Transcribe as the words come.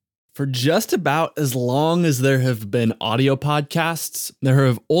For just about as long as there have been audio podcasts, there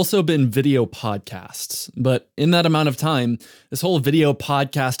have also been video podcasts. But in that amount of time, this whole video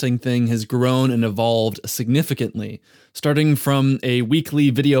podcasting thing has grown and evolved significantly, starting from a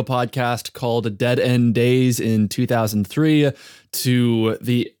weekly video podcast called Dead End Days in 2003 to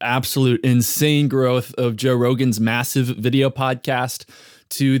the absolute insane growth of Joe Rogan's massive video podcast,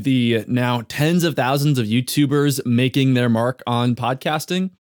 to the now tens of thousands of YouTubers making their mark on podcasting.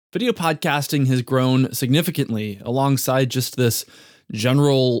 Video podcasting has grown significantly alongside just this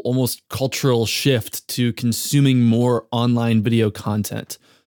general, almost cultural shift to consuming more online video content.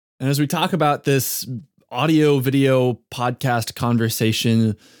 And as we talk about this audio-video podcast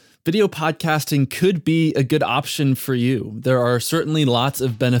conversation, video podcasting could be a good option for you. There are certainly lots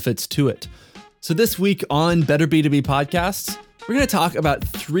of benefits to it. So this week on Better B2B Podcasts, we're going to talk about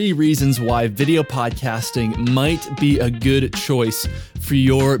 3 reasons why video podcasting might be a good choice for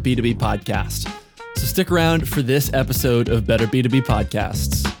your B2B podcast. So stick around for this episode of Better B2B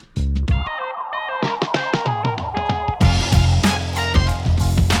Podcasts.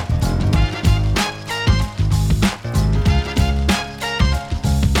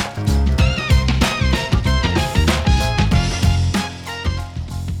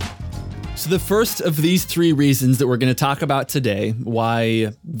 So the first of these 3 reasons that we're going to talk about today,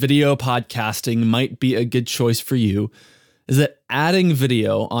 why video podcasting might be a good choice for you, is that adding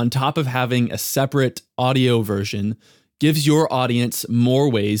video on top of having a separate audio version gives your audience more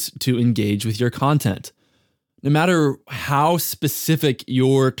ways to engage with your content. No matter how specific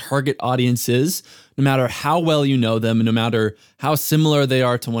your target audience is, no matter how well you know them, and no matter how similar they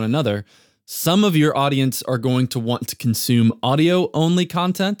are to one another, some of your audience are going to want to consume audio-only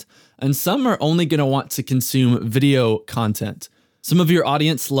content, and some are only going to want to consume video content. Some of your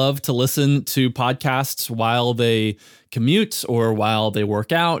audience love to listen to podcasts while they commute or while they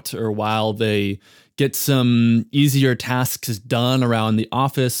work out or while they get some easier tasks done around the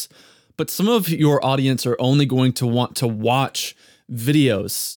office. But some of your audience are only going to want to watch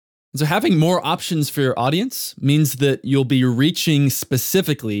videos. So having more options for your audience means that you'll be reaching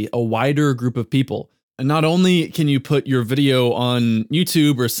specifically a wider group of people. And not only can you put your video on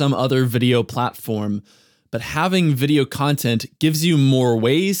YouTube or some other video platform, but having video content gives you more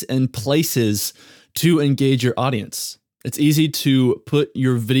ways and places to engage your audience. It's easy to put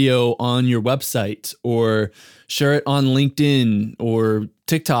your video on your website or share it on LinkedIn or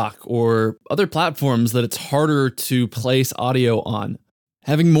TikTok or other platforms that it's harder to place audio on.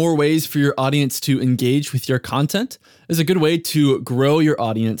 Having more ways for your audience to engage with your content is a good way to grow your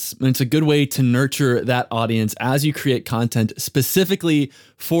audience, and it's a good way to nurture that audience as you create content specifically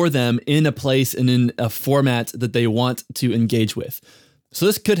for them in a place and in a format that they want to engage with. So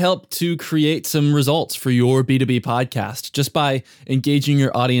this could help to create some results for your B2B podcast just by engaging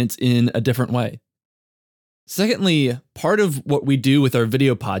your audience in a different way. Secondly, part of what we do with our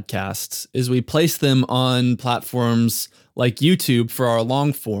video podcasts is we place them on platforms like YouTube for our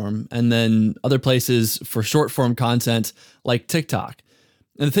long form, and then other places for short form content like TikTok.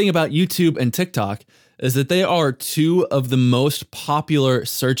 And the thing about YouTube and TikTok is that they are 2 of the most popular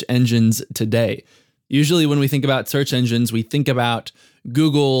search engines today. Usually when we think about search engines, we think about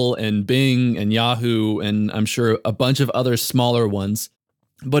Google and Bing and Yahoo, and I'm sure a bunch of other smaller ones.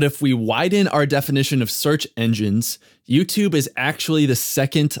 But if we widen our definition of search engines, YouTube is actually the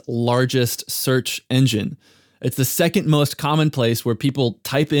 2nd largest search engine. It's the 2nd most common place where people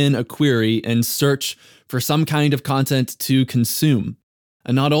type in a query and search for some kind of content to consume.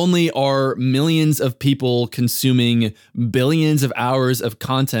 And not only are millions of people consuming billions of hours of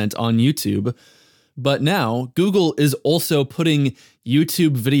content on YouTube, but now Google is also putting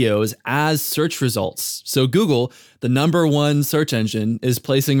YouTube videos as search results. So Google, the number 1 search engine, is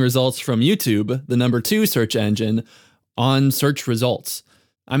placing results from YouTube, the number 2 search engine, on search results.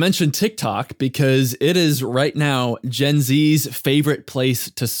 I mentioned TikTok because it is right now Gen Z's favorite place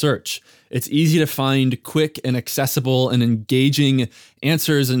to search. It's easy to find quick and accessible and engaging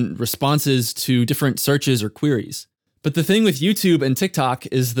answers and responses to different searches or queries. But the thing with YouTube and TikTok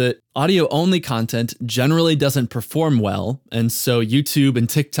is that audio-only content generally doesn't perform well, and so YouTube and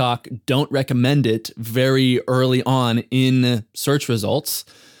TikTok don't recommend it very early on in search results.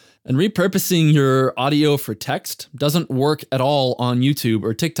 And repurposing your audio for text doesn't work at all on YouTube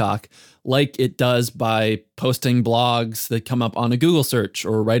or TikTok like it does by posting blogs that come up on a Google search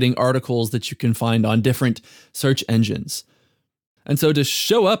or writing articles that you can find on different search engines. And so to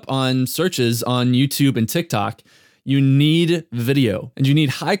show up on searches on YouTube and TikTok, you need video, and you need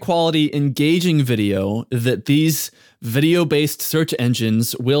high quality, engaging video that these video-based search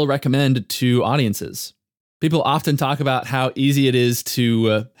engines will recommend to audiences. People often talk about how easy it is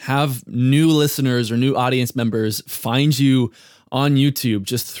to have new listeners or new audience members find you on YouTube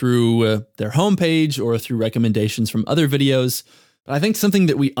just through their homepage or through recommendations from other videos. But I think something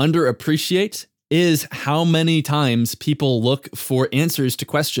that we underappreciate is how many times people look for answers to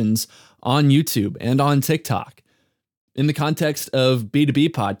questions on YouTube and on TikTok. In the context of B2B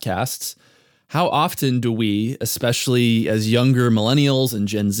podcasts, how often do we, especially as younger millennials and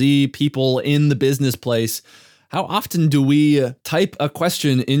Gen Z people in the business place, how often do we type a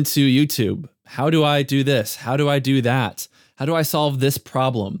question into YouTube? How do I do this? How do I do that? How do I solve this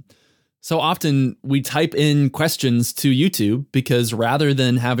problem? So often we type in questions to YouTube because rather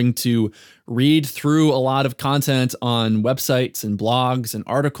than having to read through a lot of content on websites and blogs and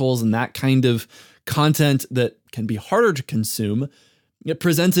articles and that kind of content that can be harder to consume, it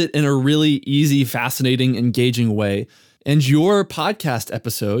presents it in a really easy, fascinating, engaging way. And your podcast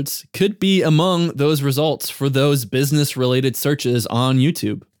episodes could be among those results for those business-related searches on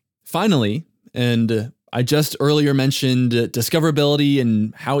YouTube. Finally, and I just earlier mentioned discoverability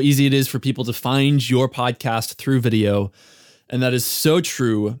and how easy it is for people to find your podcast through video. And that is so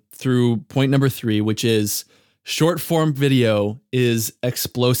true through point number 3, which is short-form video is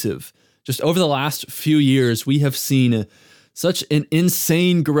explosive. Just over the last few years, we have seen such an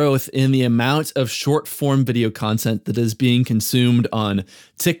insane growth in the amount of short-form video content that is being consumed on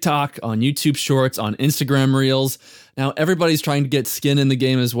TikTok, on YouTube Shorts, on Instagram Reels. Now, everybody's trying to get skin in the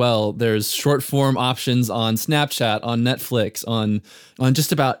game as well. There's short-form options on Snapchat, on Netflix, on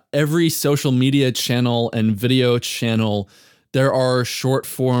just about every social media channel and video channel. There are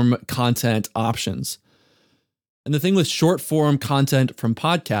short-form content options. And the thing with short-form content from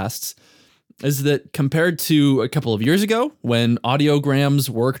podcasts is that compared to a couple of years ago when audiograms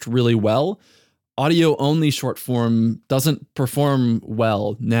worked really well, audio-only short form doesn't perform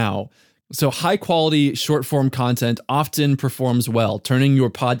well now. So high-quality short-form content often performs well, turning your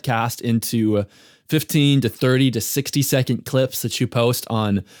podcast into 15 to 30 to 60-second clips that you post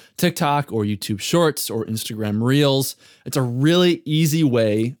on TikTok or YouTube Shorts or Instagram Reels. It's a really easy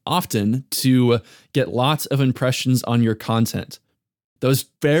way, often, to get lots of impressions on your content. Those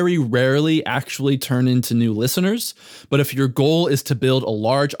very rarely actually turn into new listeners, but if your goal is to build a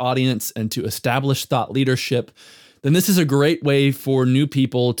large audience and to establish thought leadership, then this is a great way for new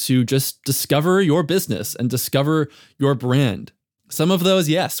people to just discover your business and discover your brand. Some of those,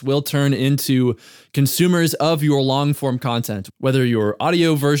 yes, will turn into consumers of your long-form content, whether your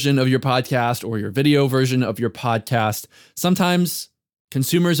audio version of your podcast or your video version of your podcast. Sometimes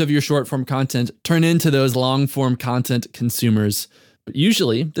consumers of your short-form content turn into those long-form content consumers. But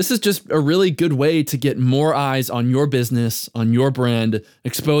usually, this is just a really good way to get more eyes on your business, on your brand,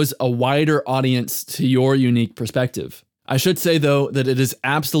 expose a wider audience to your unique perspective. I should say, though, that it is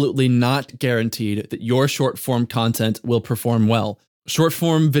absolutely not guaranteed that your short-form content will perform well.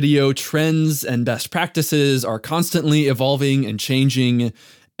 Short-form video trends and best practices are constantly evolving and changing,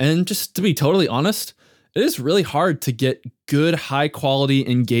 and just to be totally honest, it is really hard to get good, high-quality,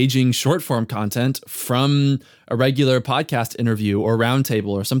 engaging short-form content from a regular podcast interview or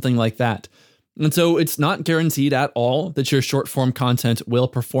roundtable or something like that. And so it's not guaranteed at all that your short-form content will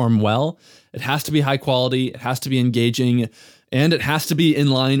perform well. It has to be high quality, it has to be engaging, and it has to be in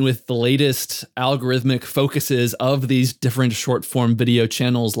line with the latest algorithmic focuses of these different short-form video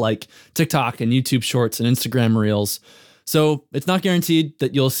channels like TikTok and YouTube Shorts and Instagram Reels. So it's not guaranteed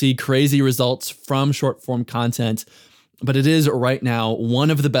that you'll see crazy results from short-form content, but it is right now one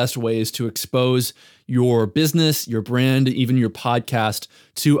of the best ways to expose your business, your brand, even your podcast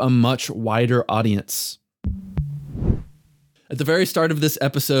to a much wider audience. At the very start of this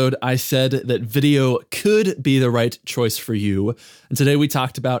episode, I said that video could be the right choice for you. And today we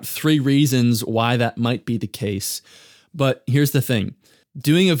talked about 3 reasons why that might be the case. But here's the thing.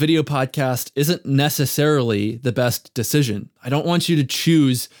 Doing a video podcast isn't necessarily the best decision. I don't want you to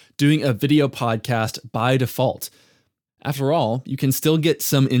choose doing a video podcast by default. After all, you can still get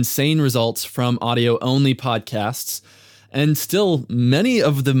some insane results from audio-only podcasts, and still many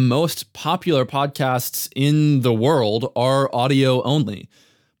of the most popular podcasts in the world are audio-only.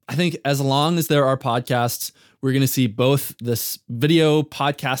 I think as long as there are podcasts, we're going to see both this video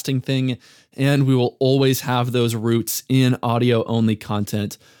podcasting thing, and we will always have those roots in audio-only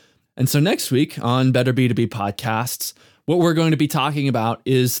content. And so next week on Better B2B Podcasts, what we're going to be talking about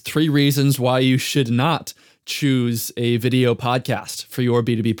is 3 reasons why you should not choose a video podcast for your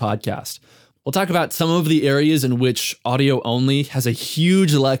B2B podcast. We'll talk about some of the areas in which audio only has a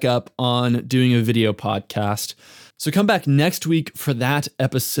huge leg up on doing a video podcast. So come back next week for that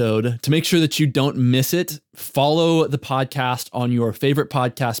episode. To make sure that you don't miss it, follow the podcast on your favorite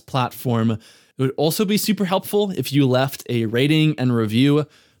podcast platform. It would also be super helpful if you left a rating and review.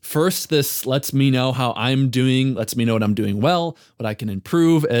 First, this lets me know how I'm doing, lets me know what I'm doing well, what I can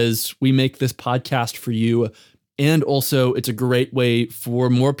improve as we make this podcast for you. And also, it's a great way for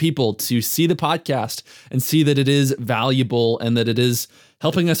more people to see the podcast and see that it is valuable and that it is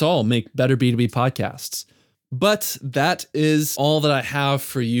helping us all make better B2B podcasts. But that is all that I have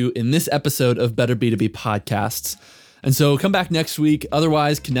for you in this episode of Better B2B Podcasts. And so come back next week.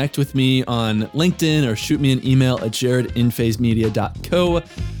 Otherwise, connect with me on LinkedIn or shoot me an email at jared@inphasemedia.co.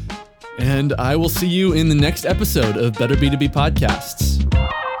 And I will see you in the next episode of Better B2B Podcasts.